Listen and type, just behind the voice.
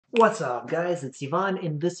What's up guys, it's Ivan.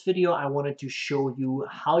 In this video I wanted to show you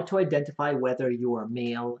how to identify whether your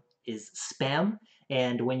mail is spam,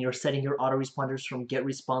 and when you're setting your autoresponders from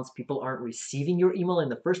GetResponse, people aren't receiving your email in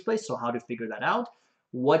the first place, so how to figure that out,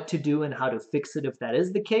 what to do and how to fix it if that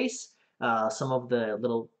is the case, some of the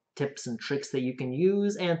little tips and tricks that you can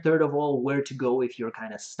use, and third of all, where to go if you're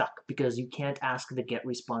kind of stuck, because you can't ask the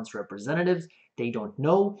GetResponse representatives, they don't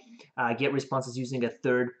know. GetResponse is using a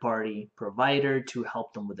third-party provider to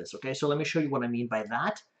help them with this. Okay, so let me show you what I mean by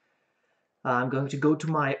that. I'm going to go to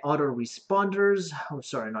my autoresponders. Oh,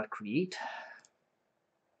 sorry, not create.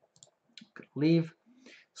 Leave.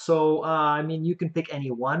 So, I mean, you can pick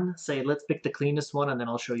any one. Say, let's pick the cleanest one, and then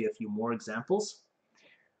I'll show you a few more examples.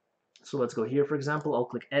 So let's go here, for example. I'll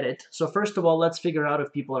click edit. So first of all, let's figure out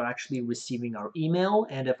if people are actually receiving our email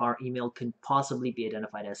and if our email can possibly be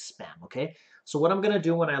identified as spam, okay? So what I'm going to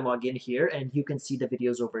do when I log in here, and you can see the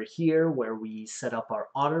videos over here where we set up our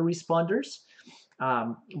autoresponders,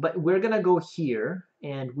 but we're going to go here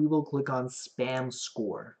and we will click on spam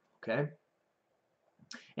score, okay?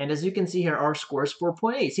 And as you can see here, our score is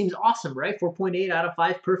 4.8. Seems awesome, right? 4.8 out of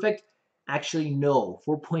 5, perfect. Actually, no.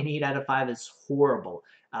 4.8 out of 5 is horrible.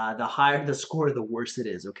 The higher the score, the worse it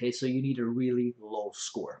is, okay? So you need a really low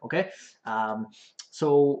score, okay?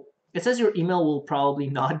 So it says your email will probably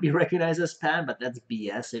not be recognized as spam, but that's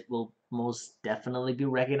BS. It will most definitely be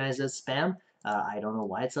recognized as spam. I don't know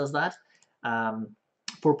why it says that.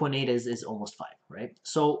 4.8 is almost 5, right?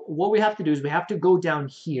 So what we have to do is we have to go down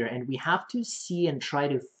here and we have to see and try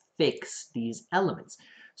to fix these elements.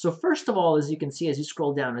 So first of all, as you can see, as you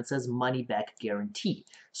scroll down, it says money back guarantee.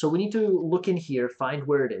 So we need to look in here, find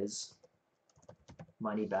where it is.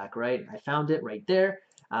 Money back, right? I found it right there.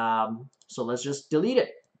 So let's just delete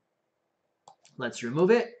it. Let's remove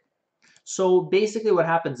it. So basically what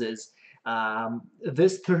happens is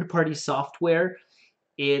this third-party software,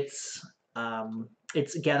 it's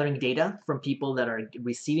gathering data from people that are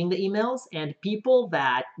receiving the emails, and people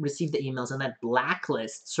that receive the emails and that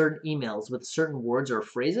blacklist certain emails with certain words or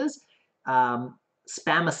phrases.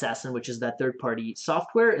 SpamAssassin, which is that third-party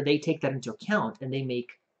software, they take that into account and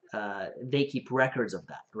they keep records of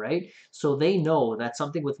that, right? So they know that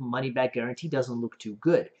something with money back guarantee doesn't look too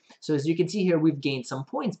good. So as you can see here, we've gained some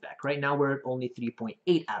points back. Right now we're at only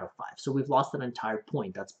 3.8 out of 5. So we've lost an entire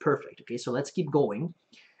point. That's perfect. Okay, so let's keep going.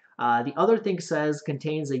 The other thing says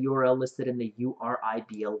contains a URL listed in the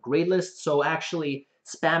URIBL grade list. So actually,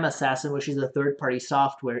 SpamAssassin, which is a third-party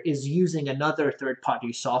software, is using another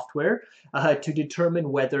third-party software to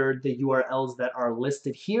determine whether the URLs that are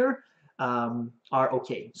listed here are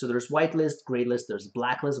okay. So there's whitelist, gray list, there's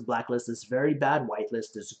blacklist. Blacklist is very bad.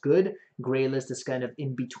 Whitelist is good. Gray list is kind of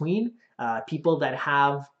in between. People that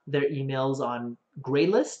have their emails on gray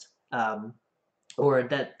list or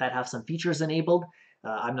that have some features enabled.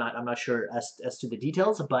 I'm not sure as to the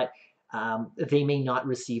details, but they may not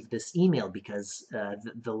receive this email because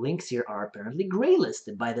the links here are apparently gray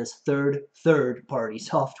listed by this third-party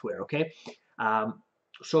software. Okay,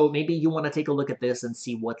 so maybe you want to take a look at this and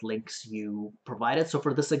see what links you provided. So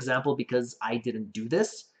for this example, because I didn't do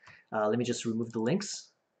this, let me just remove the links.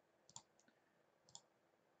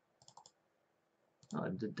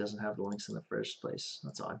 It doesn't have the links in the first place.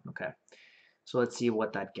 That's odd. Okay. So let's see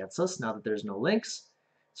what that gets us now that there's no links.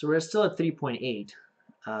 So we're still at 3.8.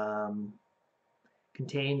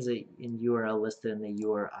 Contains a URL listed in the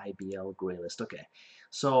URIBL gray list. Okay.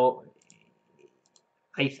 So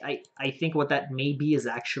I think what that may be is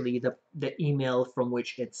actually the email from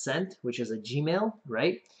which it's sent, which is a Gmail,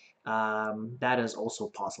 right? That is also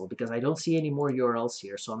possible because I don't see any more URLs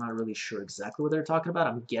here, so I'm not really sure exactly what they're talking about.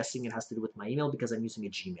 I'm guessing it has to do with my email because I'm using a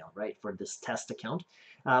Gmail, right, for this test account.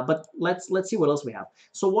 But let's see what else we have.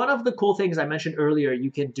 So one of the cool things I mentioned earlier,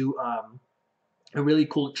 you can do a really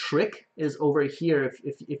cool trick is over here.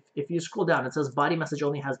 If you scroll down, it says body message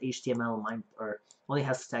only has HTML or only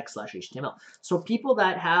has text/HTML. So people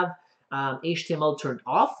that have HTML turned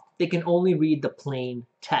off, they can only read the plain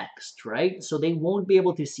text, right? So they won't be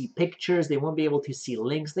able to see pictures, they won't be able to see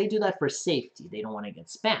links. They do that for safety. They don't want to get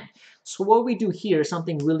spammed. So what we do here is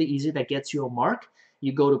something really easy that gets you a mark.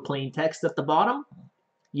 You go to plain text at the bottom,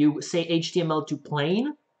 you say HTML to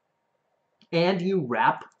plain, and you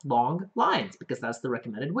wrap long lines because that's the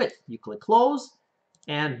recommended width. You click close,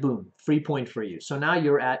 and boom, free point for you. So now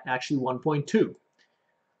you're at actually 1.2.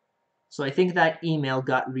 So I think that email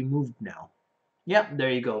got removed now. Yep, there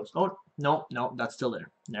you go. Oh, no, that's still there.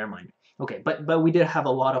 Never mind. Okay, but we did have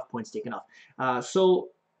a lot of points taken off. So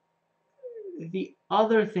the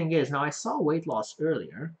other thing is, now I saw weight loss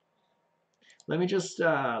earlier. Let me just,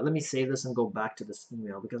 let me save this and go back to this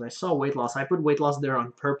email because I saw weight loss. I put weight loss there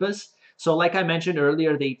on purpose. So like I mentioned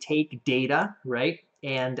earlier, they take data, right?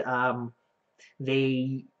 And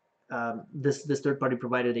they this third-party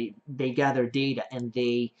provider, they gather data and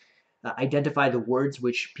they identify the words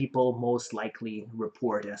which people most likely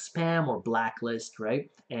report as spam or blacklist, right?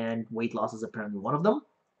 And weight loss is apparently one of them.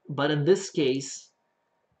 But in this case,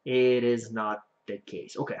 it is not the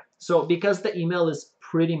case. Okay, so because the email is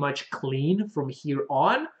pretty much clean from here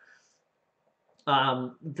on,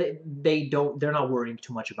 they're not worrying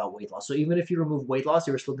too much about weight loss. So even if you remove weight loss,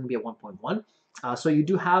 you're still going to be at 1.1. So you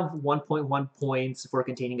do have 1.1 points for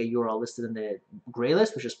containing a URL listed in the gray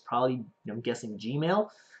list, which is probably, I'm guessing, Gmail.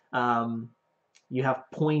 You have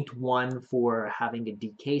 0.1 for having a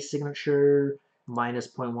DK signature, minus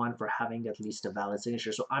 0.1 for having at least a valid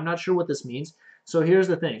signature. So I'm not sure what this means. So here's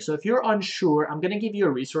the thing. So if you're unsure, I'm going to give you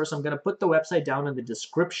a resource. I'm going to put the website down in the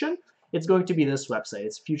description. It's going to be this website.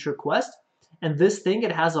 It's Future Quest. And this thing,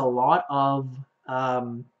 it has a lot of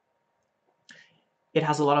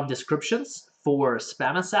descriptions for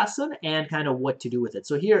SpamAssassin and kind of what to do with it.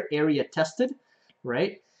 So here, area tested,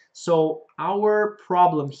 right? So our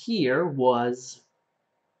problem here was,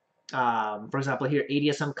 for example, here,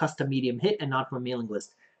 ADSM custom medium hit and not from a mailing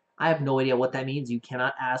list. I have no idea what that means. You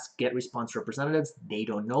cannot ask GetResponse representatives. They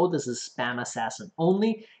don't know. This is SpamAssassin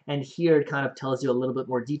only. And here it kind of tells you a little bit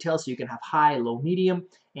more detail. So you can have high, low, medium,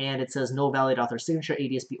 and it says no valid author signature,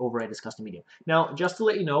 ADSB override is custom medium. Now, just to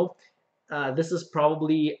let you know, this is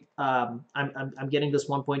probably, I'm getting this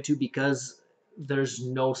 1.2 because there's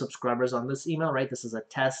no subscribers on this email, right? This is a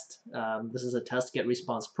test. This is a test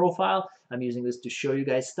GetResponse profile. I'm using this to show you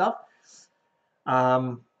guys stuff.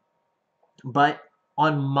 But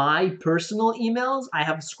on my personal emails, I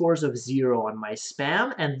have scores of 0 on my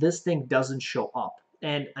spam, and this thing doesn't show up.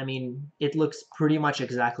 And I mean, it looks pretty much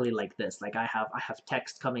exactly like this. Like I have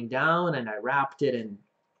text coming down, and I wrapped it, and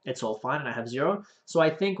it's all fine, and I have 0. So I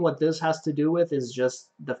think what this has to do with is just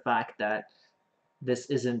the fact that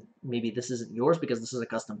maybe this isn't yours because this is a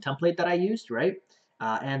custom template that I used, right?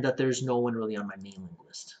 And that there's no one really on my mailing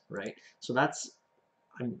list, right? So that's,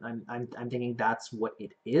 I'm thinking that's what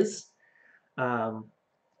it is. So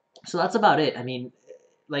that's about it. I mean,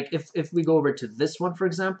 like if we go over to this one, for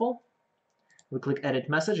example, we click edit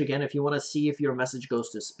message. Again, if you want to see if your message goes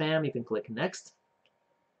to spam, you can click next.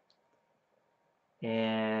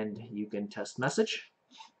 And you can test message,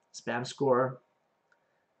 spam score.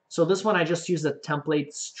 So this one, I just used a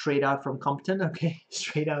template straight out from Compton, okay?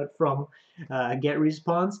 Straight out from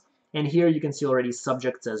GetResponse. And here you can see already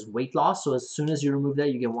subject says weight loss. So as soon as you remove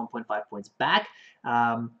that, you get 1.5 points back.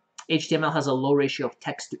 HTML has a low ratio of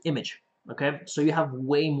text to image, okay? So you have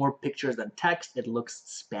way more pictures than text. It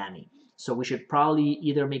looks spammy. So we should probably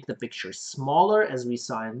either make the picture smaller, as we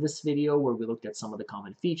saw in this video where we looked at some of the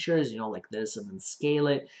common features, you know, like this, and then scale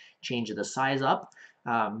it, change the size up,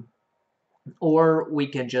 or we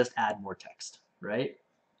can just add more text, right,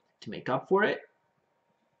 to make up for it.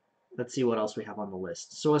 Let's see what else we have on the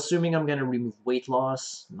list. So assuming I'm going to remove weight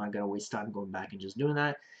loss, I'm not going to waste time going back and just doing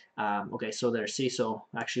that. Okay, so there, see, so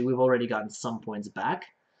actually we've already gotten some points back.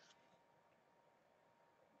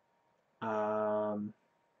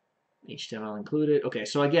 HTML included. Okay,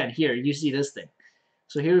 so again, here you see this thing.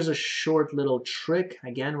 So here's a short little trick.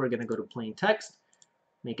 Again, we're going to go to plain text,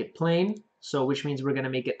 make it plain. So which means we're going to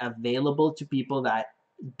make it available to people that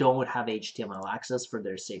don't have HTML access for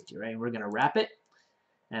their safety, right? And we're going to wrap it.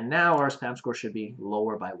 And now our spam score should be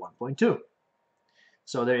lower by 1.2.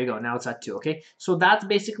 So there you go. Now it's at 2, okay? So that's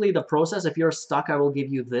basically the process. If you're stuck, I will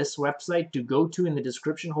give you this website to go to in the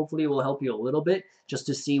description. Hopefully it will help you a little bit just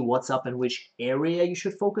to see what's up and which area you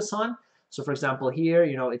should focus on. So for example, here,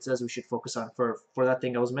 you know, it says we should focus on, for that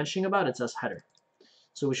thing I was mentioning about, it says header.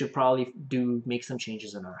 So we should probably make some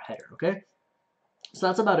changes in our header, okay? So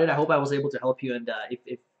that's about it. I hope I was able to help you. And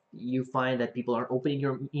if you find that people aren't opening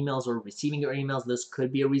your emails or receiving your emails, this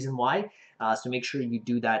could be a reason why. So make sure you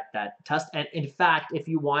do that test. And in fact, if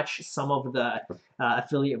you watch some of the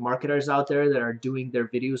affiliate marketers out there that are doing their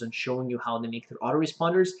videos and showing you how they make their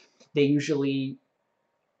autoresponders, they usually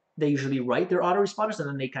write their autoresponders and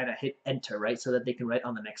then they kind of hit enter, right, so that they can write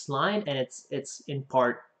on the next line. And it's in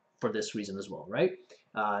part for this reason as well, right?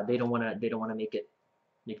 They don't want to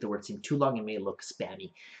make the word seem too long and may look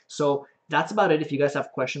spammy. So that's about it. If you guys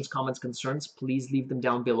have questions, comments, concerns, please leave them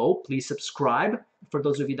down below. Please subscribe. For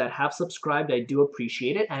those of you that have subscribed, I do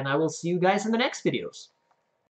appreciate it. And I will see you guys in the next videos.